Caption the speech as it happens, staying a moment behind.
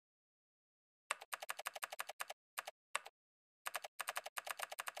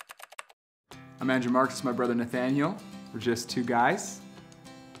I'm Andrew Marcus, my brother Nathaniel. We're just two guys,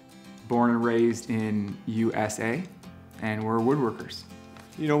 born and raised in USA, and we're woodworkers.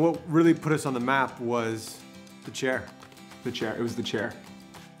 You know, what really put us on the map was the chair. The chair, it was the chair.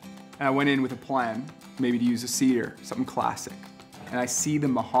 And I went in with a plan, maybe to use a cedar, something classic. And I see the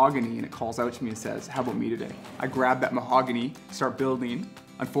mahogany and it calls out to me and says, how about me today? I grab that mahogany, start building.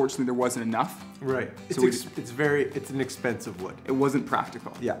 Unfortunately, there wasn't enough. Right. So it's an expensive wood. It wasn't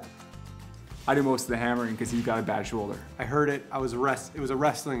practical. Yeah. I did most of the hammering because he's got a bad shoulder. I heard it. It was a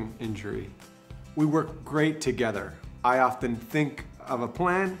wrestling injury. We work great together. I often think of a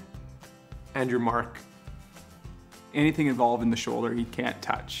plan. Andrew Mark. Anything involved in the shoulder, he can't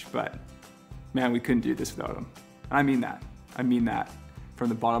touch. But man, we couldn't do this without him. And I mean that. I mean that from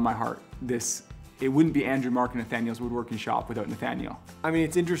the bottom of my heart. It wouldn't be Andrew Mark and Nathaniel's woodworking shop without Nathaniel. I mean,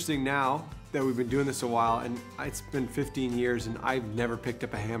 it's interesting now that we've been doing this a while, and it's been 15 years, and I've never picked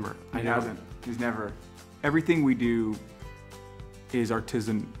up a hammer. He hasn't. He's never. Everything we do is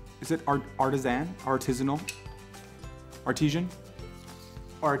artisan. Is it artisan? Artisanal? Artesian?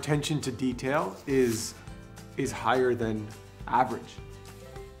 Our attention to detail is higher than average.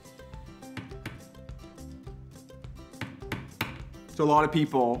 So a lot of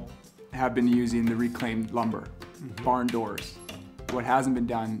people have been using the reclaimed lumber, barn doors. What hasn't been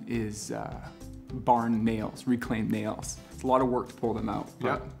done is barn nails, reclaimed nails. It's a lot of work to pull them out.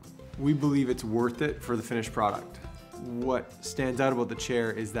 Yeah. We believe it's worth it for the finished product. What stands out about the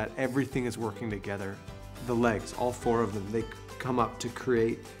chair is that everything is working together. The legs, all four of them, they come up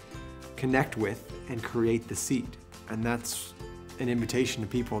to connect with and create the seat. And that's an invitation to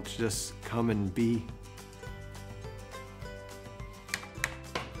people to just come and be.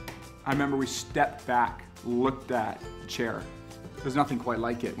 I remember we stepped back, looked at the chair. There's nothing quite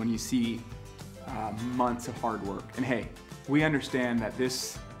like it when you see months of hard work. And hey, we understand that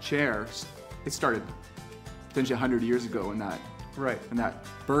this chair, it started potentially 100 years ago when that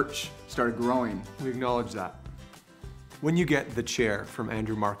birch started growing. We acknowledge that. When you get the chair from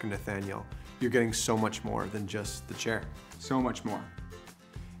Andrew, Mark, and Nathaniel, you're getting so much more than just the chair. So much more.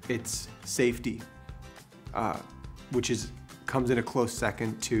 It's safety, which comes in a close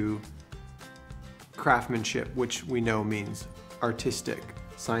second to craftsmanship, which we know means artistic,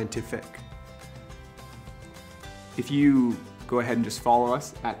 scientific. If you go ahead and just follow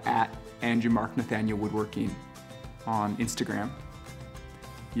us at Andrew Mark Nathaniel Woodworking on Instagram,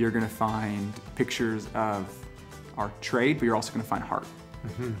 you're gonna find pictures of our trade, but you're also gonna find heart.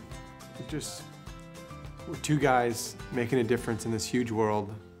 We're two guys making a difference in this huge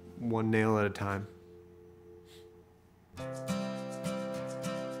world, one nail at a time.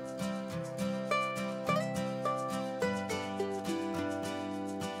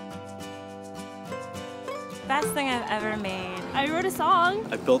 Best thing I've ever made. I wrote a song.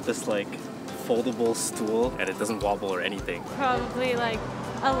 I built this like foldable stool and it doesn't wobble or anything. Probably like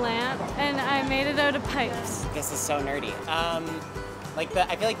a lamp, and I made it out of pipes. This is so nerdy. I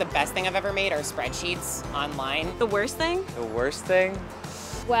feel like the best thing I've ever made are spreadsheets online. The worst thing? The worst thing?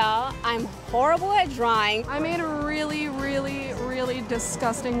 Well, I'm horrible at drawing. I made a really, really, really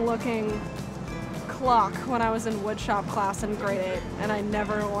disgusting looking clock when I was in woodshop class in grade 8, and I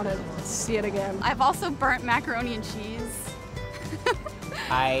never wanted to see it again. I've also burnt macaroni and cheese.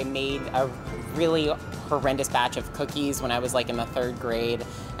 I made a really horrendous batch of cookies when I was like in the 3rd grade,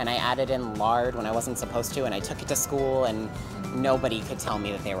 and I added in lard when I wasn't supposed to, and I took it to school, and nobody could tell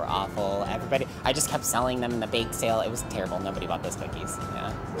me that they were awful. I just kept selling them in the bake sale. It was terrible. Nobody bought those cookies.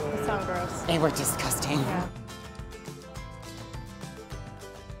 Yeah. They sound gross. They were disgusting. Yeah.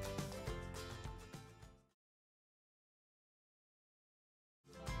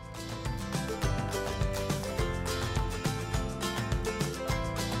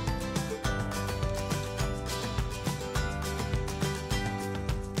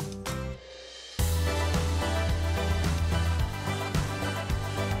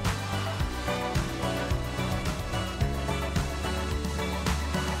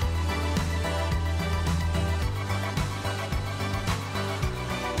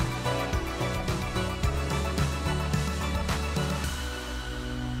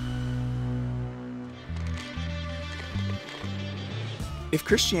 If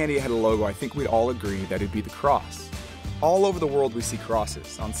Christianity had a logo, I think we'd all agree that it'd be the cross. All over the world we see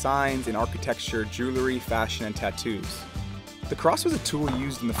crosses, on signs, in architecture, jewelry, fashion, and tattoos. The cross was a tool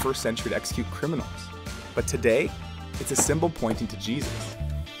used in the 1st century to execute criminals. But today, it's a symbol pointing to Jesus.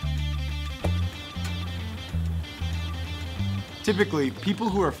 Typically, people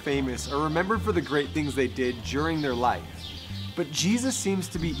who are famous are remembered for the great things they did during their life. But Jesus seems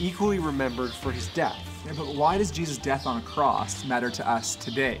to be equally remembered for his death. Yeah, but why does Jesus' death on a cross matter to us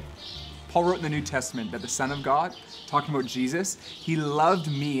today? Paul wrote in the New Testament that the Son of God, talking about Jesus, he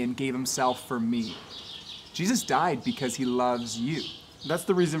loved me and gave himself for me. Jesus died because he loves you. That's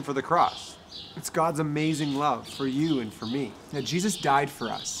the reason for the cross. It's God's amazing love for you and for me. Now, Jesus died for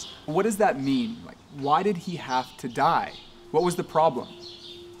us. What does that mean? Like, why did he have to die? What was the problem?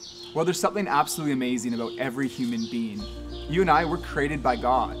 Well, there's something absolutely amazing about every human being. You and I were created by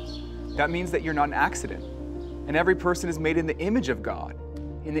God. That means that you're not an accident. And every person is made in the image of God,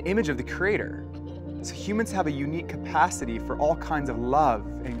 in the image of the Creator. So humans have a unique capacity for all kinds of love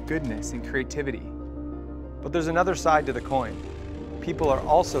and goodness and creativity. But there's another side to the coin. People are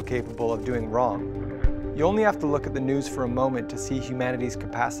also capable of doing wrong. You only have to look at the news for a moment to see humanity's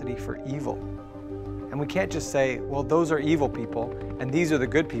capacity for evil. And we can't just say, well, those are evil people and these are the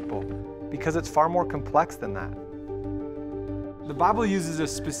good people, because it's far more complex than that. The Bible uses a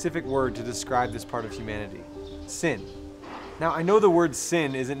specific word to describe this part of humanity: sin. Now, I know the word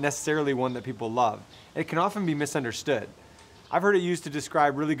sin isn't necessarily one that people love. It can often be misunderstood. I've heard it used to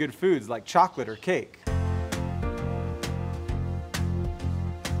describe really good foods like chocolate or cake.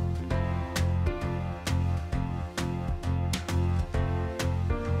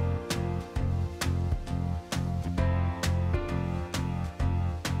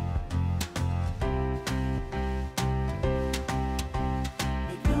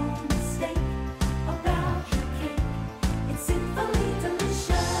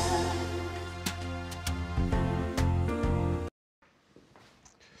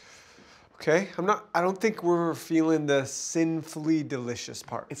 Okay, I don't think we're feeling the sinfully delicious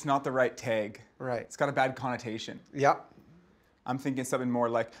part. It's not the right tag. Right. It's got a bad connotation. Yep. I'm thinking something more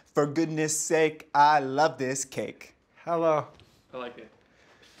like, for goodness sake, I love this cake. Hello. I like it.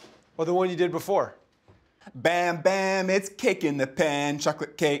 Or the one you did before. Bam, bam, it's cake in the pan,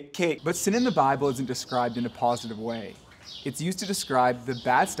 chocolate cake, cake. But sin in the Bible isn't described in a positive way. It's used to describe the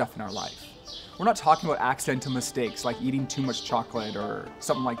bad stuff in our life. We're not talking about accidental mistakes like eating too much chocolate or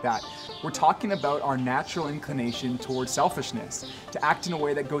something like that. We're talking about our natural inclination towards selfishness, to act in a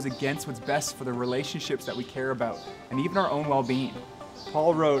way that goes against what's best for the relationships that we care about, and even our own well-being.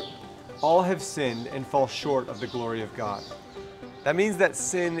 Paul wrote, "All have sinned and fall short of the glory of God." That means that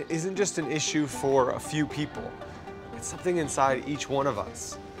sin isn't just an issue for a few people. It's something inside each one of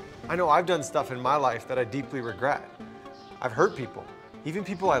us. I know I've done stuff in my life that I deeply regret. I've hurt people, even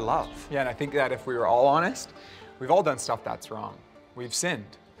people I love. Yeah, and I think that if we were all honest, we've all done stuff that's wrong. We've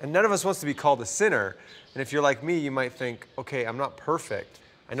sinned. And none of us wants to be called a sinner. And if you're like me, you might think, okay, I'm not perfect.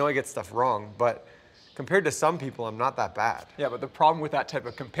 I know I get stuff wrong, but compared to some people, I'm not that bad. Yeah, but the problem with that type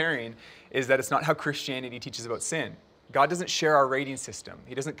of comparing is that it's not how Christianity teaches about sin. God doesn't share our rating system.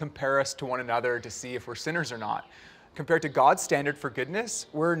 He doesn't compare us to one another to see if we're sinners or not. Compared to God's standard for goodness,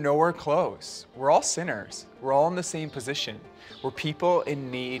 we're nowhere close. We're all sinners. We're all in the same position. We're people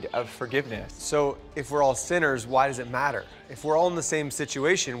in need of forgiveness. So if we're all sinners, why does it matter? If we're all in the same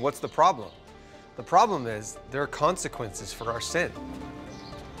situation, what's the problem? The problem is there are consequences for our sin.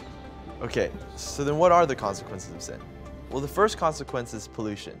 Okay, so then what are the consequences of sin? Well, the first consequence is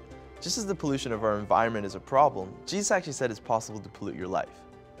pollution. Just as the pollution of our environment is a problem, Jesus actually said it's possible to pollute your life.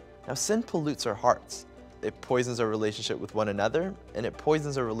 Now, sin pollutes our hearts. It poisons our relationship with one another, and it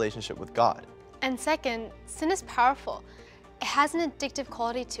poisons our relationship with God. And second, sin is powerful. It has an addictive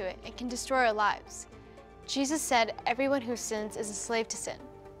quality to it and can destroy our lives. Jesus said everyone who sins is a slave to sin.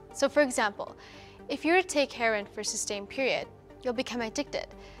 So for example, if you were to take heroin for a sustained period, you'll become addicted.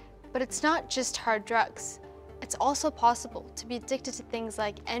 But it's not just hard drugs. It's also possible to be addicted to things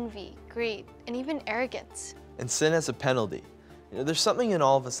like envy, greed, and even arrogance. And sin has a penalty. There's something in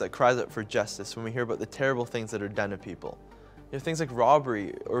all of us that cries out for justice when we hear about the terrible things that are done to people. Things like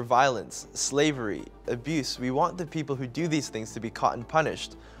robbery or violence, slavery, abuse. We want the people who do these things to be caught and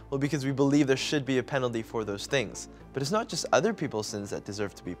punished. Well, because we believe there should be a penalty for those things. But it's not just other people's sins that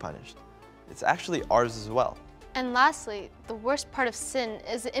deserve to be punished. It's actually ours as well. And lastly, the worst part of sin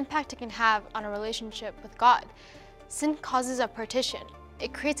is the impact it can have on a relationship with God. Sin causes a partition.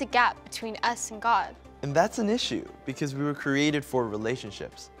 It creates a gap between us and God. And that's an issue because we were created for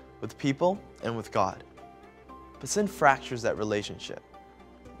relationships with people and with God. But sin fractures that relationship.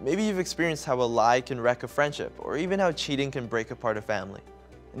 Maybe you've experienced how a lie can wreck a friendship, or even how cheating can break apart a family.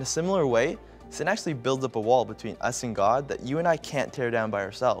 In a similar way, sin actually builds up a wall between us and God that you and I can't tear down by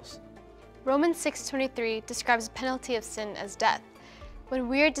ourselves. Romans 6:23 describes the penalty of sin as death. When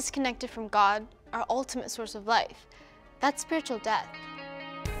we are disconnected from God, our ultimate source of life, that's spiritual death.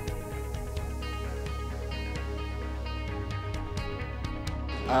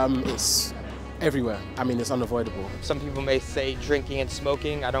 everywhere. I mean, it's unavoidable. Some people may say drinking and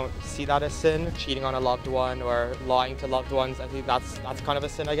smoking. I don't see that as sin. Cheating on a loved one or lying to loved ones, I think that's kind of a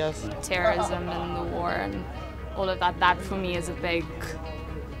sin, I guess. Terrorism and the war and all of that, that for me is a big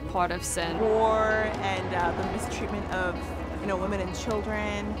part of sin. War and the mistreatment of women and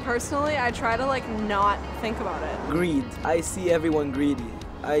children. Personally, I try to not think about it. Greed. I see everyone greedy.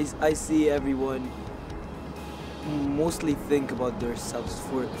 I see everyone mostly think about themselves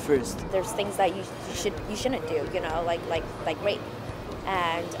first. There's things that you shouldn't do, like rape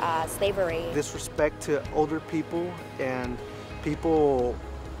and slavery. Disrespect to older people and people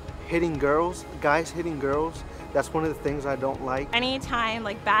hitting girls, guys hitting girls. That's one of the things I don't like. Anytime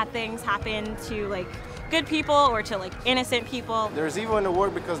bad things happen to good people or to innocent people. There's evil in the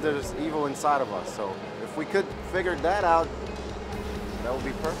world because there's evil inside of us. So if we could figure that out, that would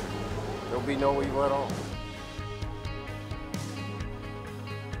be perfect. There would be no evil at all.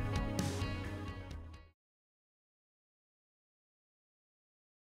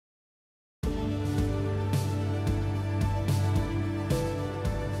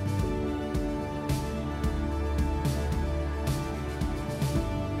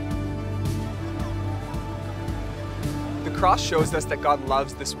 The cross shows us that God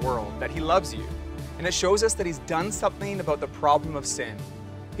loves this world, that he loves you. And it shows us that he's done something about the problem of sin.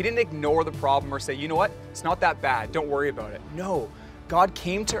 He didn't ignore the problem or say, you know what, it's not that bad, don't worry about it. No, God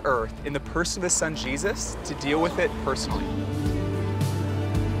came to earth in the person of his son Jesus to deal with it personally.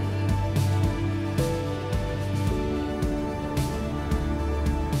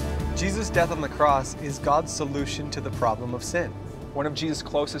 Jesus' death on the cross is God's solution to the problem of sin. One of Jesus'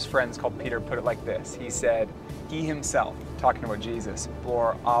 closest friends called Peter put it like this. He said, he himself, talking about Jesus,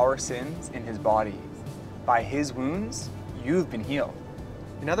 bore our sins in his body. By his wounds, you've been healed.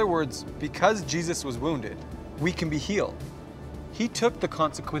 In other words, because Jesus was wounded, we can be healed. He took the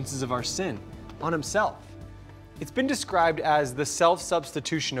consequences of our sin on himself. It's been described as the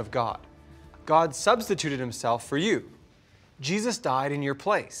self-substitution of God. God substituted himself for you. Jesus died in your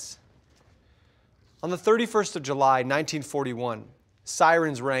place. On the 31st of July, 1941,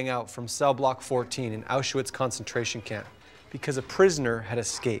 sirens rang out from cell block 14 in Auschwitz concentration camp because a prisoner had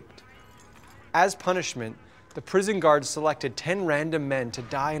escaped. As punishment, the prison guards selected 10 random men to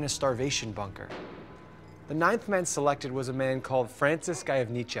die in a starvation bunker. The 9th man selected was a man called Francis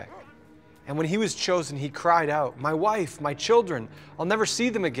Gajewniczek. And when he was chosen, he cried out, "My wife, my children, I'll never see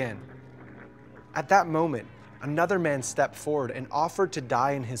them again." At that moment, another man stepped forward and offered to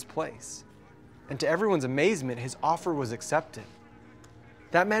die in his place. And to everyone's amazement, his offer was accepted.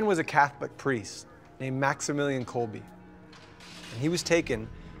 That man was a Catholic priest named Maximilian Kolbe. And he was taken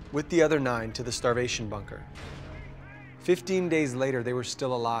with the other 9 to the starvation bunker. 15 days later, they were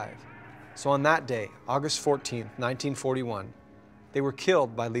still alive. So on that day, August 14th, 1941, they were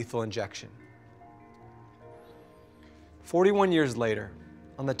killed by lethal injection. 41 years later,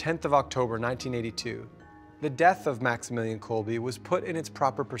 on the 10th of October, 1982, the death of Maximilian Kolbe was put in its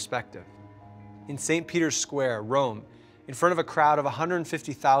proper perspective. In St. Peter's Square, Rome, in front of a crowd of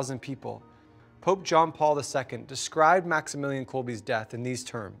 150,000 people, Pope John Paul II described Maximilian Kolbe's death in these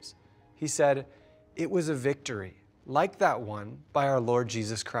terms. He said, "It was a victory, like that won by our Lord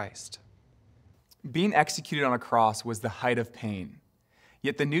Jesus Christ." Being executed on a cross was the height of pain.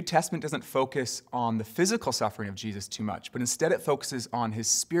 Yet the New Testament doesn't focus on the physical suffering of Jesus too much, but instead it focuses on his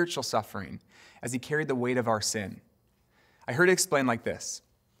spiritual suffering as he carried the weight of our sin. I heard it explained like this: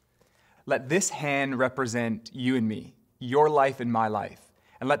 let this hand represent you and me, your life and my life.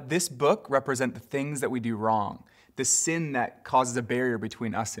 And let this book represent the things that we do wrong, the sin that causes a barrier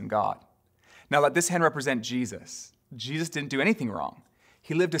between us and God. Now let this hand represent Jesus. Jesus didn't do anything wrong.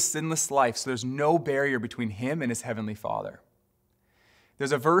 He lived a sinless life, so there's no barrier between him and his heavenly Father.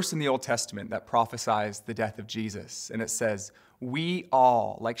 There's a verse in the Old Testament that prophesies the death of Jesus, and it says, "We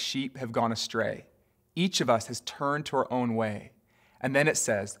all, like sheep, have gone astray. Each of us has turned to our own way." And then it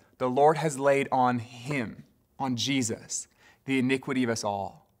says, "The Lord has laid on him," on Jesus, "the iniquity of us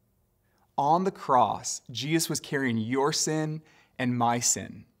all." On the cross, Jesus was carrying your sin and my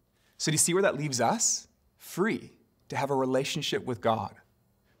sin. So do you see where that leaves us? Free to have a relationship with God.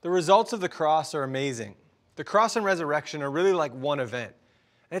 The results of the cross are amazing. The cross and resurrection are really like one event.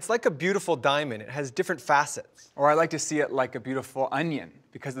 And it's like a beautiful diamond. It has different facets. Or I like to see it like a beautiful onion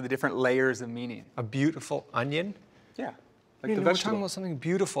because of the different layers of meaning. A beautiful onion? Yeah. Like we're talking about something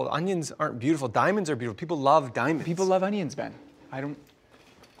beautiful. Onions aren't beautiful. Diamonds are beautiful. People love diamonds. People love onions, Ben.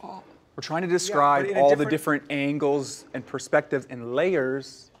 We're trying to describe all the different angles and perspectives and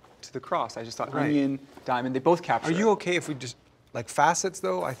layers to the cross. I just thought onion, diamond, they both capture Are you okay if we just, like facets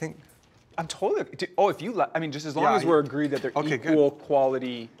though, I think? I'm totally, if you, I mean, just as long as we're agreed that they're equal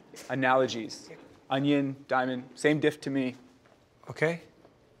quality analogies. Onion, diamond, same diff to me. Okay.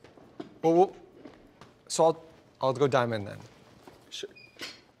 Well, so I'll go diamond then. Sure.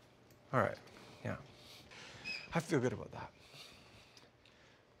 All right, yeah. I feel good about that.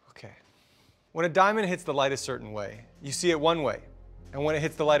 Okay. When a diamond hits the light a certain way, you see it one way. And when it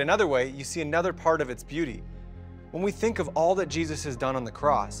hits the light another way, you see another part of its beauty. When we think of all that Jesus has done on the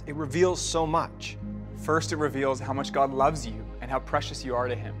cross, it reveals so much. First, it reveals how much God loves you and how precious you are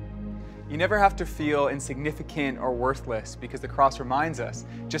to Him. You never have to feel insignificant or worthless because the cross reminds us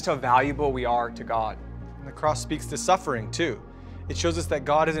just how valuable we are to God. And the cross speaks to suffering too. It shows us that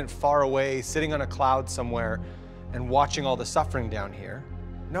God isn't far away, sitting on a cloud somewhere and watching all the suffering down here.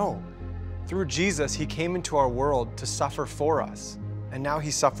 No, through Jesus, He came into our world to suffer for us, and now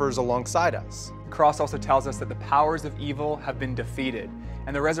He suffers alongside us. The cross also tells us that the powers of evil have been defeated,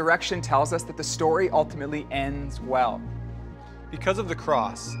 and the resurrection tells us that the story ultimately ends well. Because of the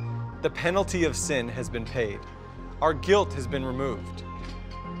cross, the penalty of sin has been paid. Our guilt has been removed.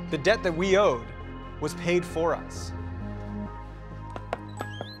 The debt that we owed was paid for us.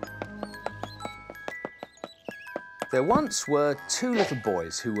 There once were two little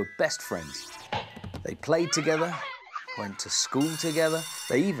boys who were best friends. They played together, went to school together,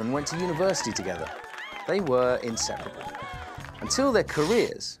 they even went to university together. They were inseparable, until their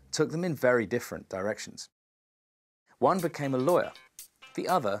careers took them in very different directions. One became a lawyer, the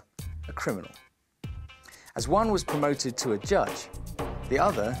other a criminal. As one was promoted to a judge, the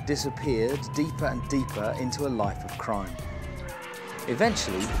other disappeared deeper and deeper into a life of crime.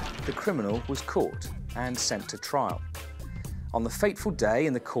 Eventually, the criminal was caught and sent to trial. On the fateful day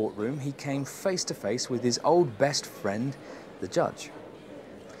in the courtroom, he came face to face with his old best friend, the judge.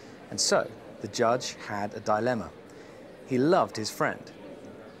 And so, the judge had a dilemma. He loved his friend,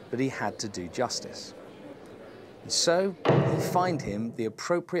 but he had to do justice. And so, he fined him the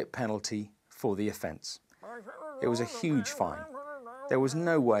appropriate penalty for the offense. It was a huge fine. There was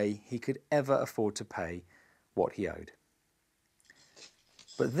no way he could ever afford to pay what he owed.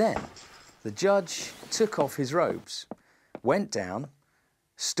 But then, the judge took off his robes, went down,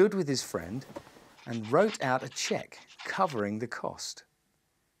 stood with his friend, and wrote out a check covering the cost.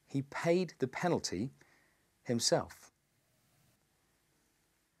 He paid the penalty himself.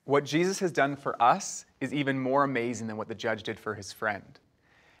 What Jesus has done for us is even more amazing than what the judge did for his friend.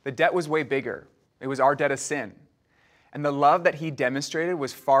 The debt was way bigger. It was our debt of sin. And the love that he demonstrated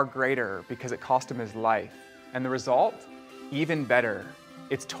was far greater because it cost him his life. And the result, even better.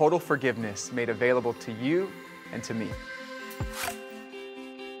 It's total forgiveness made available to you and to me.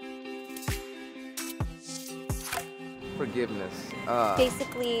 Forgiveness.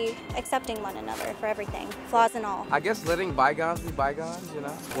 Basically accepting one another for everything, flaws and all. I guess letting bygones be bygones, you know?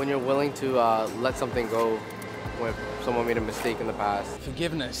 When you're willing to let something go when someone made a mistake in the past.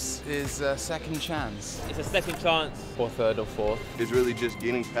 Forgiveness is a second chance. It's a second chance. Or third or fourth. It's really just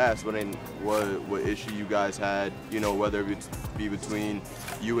getting past what issue you guys had, you know, whether it be between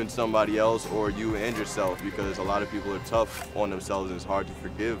you and somebody else or you and yourself, because a lot of people are tough on themselves and it's hard to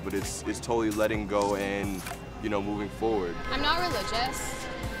forgive, but it's totally letting go and, you know, moving forward. I'm not religious,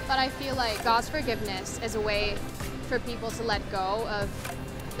 but I feel like God's forgiveness is a way for people to let go of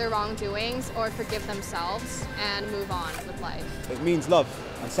their wrongdoings or forgive themselves and move on with life. It means love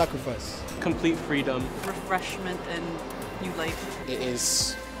and sacrifice. Complete freedom. Refreshment and new life. It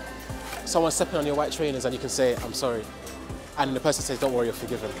is someone stepping on your white trainers and you can say, I'm sorry. And the person says, don't worry, you're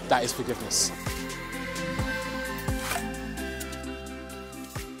forgiven. That is forgiveness.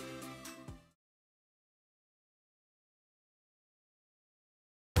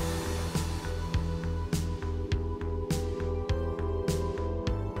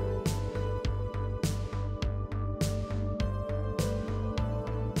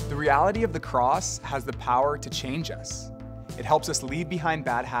 The reality of the cross has the power to change us. It helps us leave behind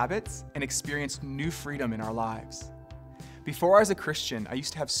bad habits and experience new freedom in our lives. Before I was a Christian, I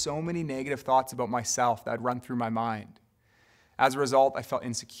used to have so many negative thoughts about myself that would run through my mind. As a result, I felt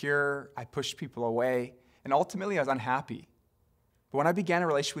insecure, I pushed people away, and ultimately I was unhappy. But when I began a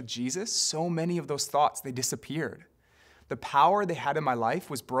relationship with Jesus, so many of those thoughts, they disappeared. The power they had in my life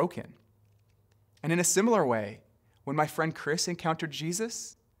was broken. And in a similar way, when my friend Chris encountered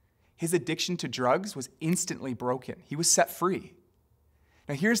Jesus, his addiction to drugs was instantly broken. He was set free.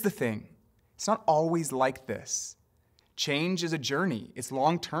 Now here's the thing. It's not always like this. Change is a journey. It's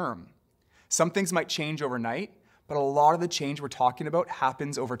long-term. Some things might change overnight, but a lot of the change we're talking about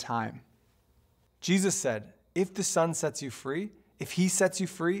happens over time. Jesus said, if the Son sets you free, if He sets you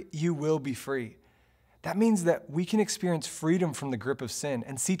free, you will be free. That means that we can experience freedom from the grip of sin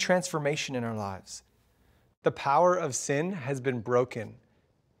and see transformation in our lives. The power of sin has been broken.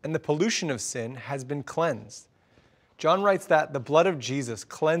 and the pollution of sin has been cleansed. John writes that the blood of Jesus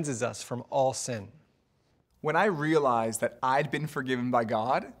cleanses us from all sin. When I realized that I'd been forgiven by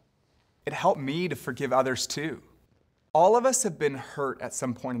God, it helped me to forgive others too. All of us have been hurt at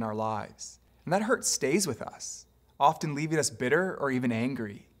some point in our lives, and that hurt stays with us, often leaving us bitter or even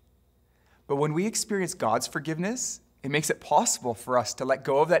angry. But when we experience God's forgiveness, it makes it possible for us to let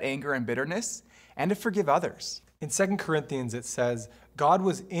go of that anger and bitterness and to forgive others. In 2 Corinthians, it says, God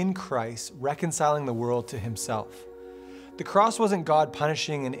was in Christ reconciling the world to himself. The cross wasn't God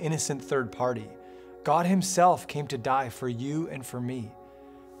punishing an innocent third party. God himself came to die for you and for me.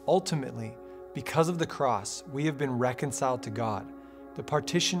 Ultimately, because of the cross, we have been reconciled to God. The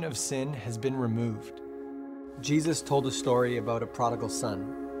partition of sin has been removed. Jesus told a story about a prodigal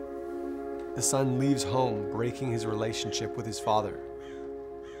son. The son leaves home, breaking his relationship with his father.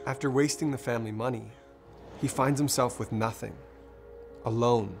 After wasting the family money, he finds himself with nothing,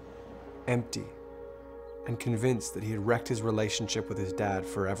 alone, empty, and convinced that he had wrecked his relationship with his dad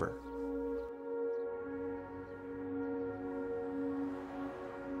forever.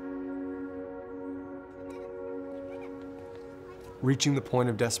 Reaching the point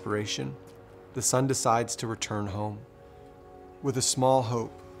of desperation, the son decides to return home, with a small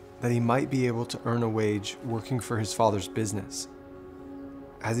hope that he might be able to earn a wage working for his father's business.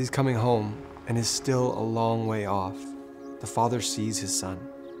 As he's coming home and is still a long way off, the father sees his son,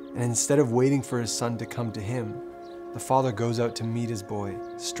 and instead of waiting for his son to come to him, the father goes out to meet his boy,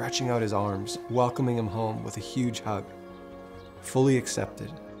 stretching out his arms, welcoming him home with a huge hug, fully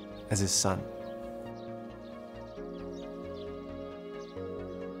accepted as his son.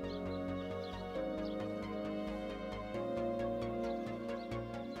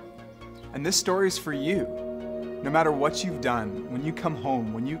 And this story is for you. No matter what you've done, when you come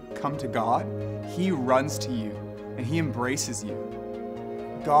home, when you come to God, He runs to you and He embraces you.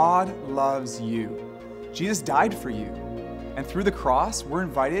 God loves you. Jesus died for you. And through the cross, we're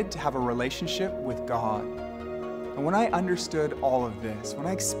invited to have a relationship with God. And when I understood all of this, when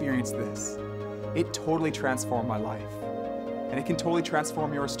I experienced this, it totally transformed my life. And it can totally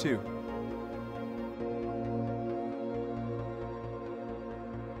transform yours too.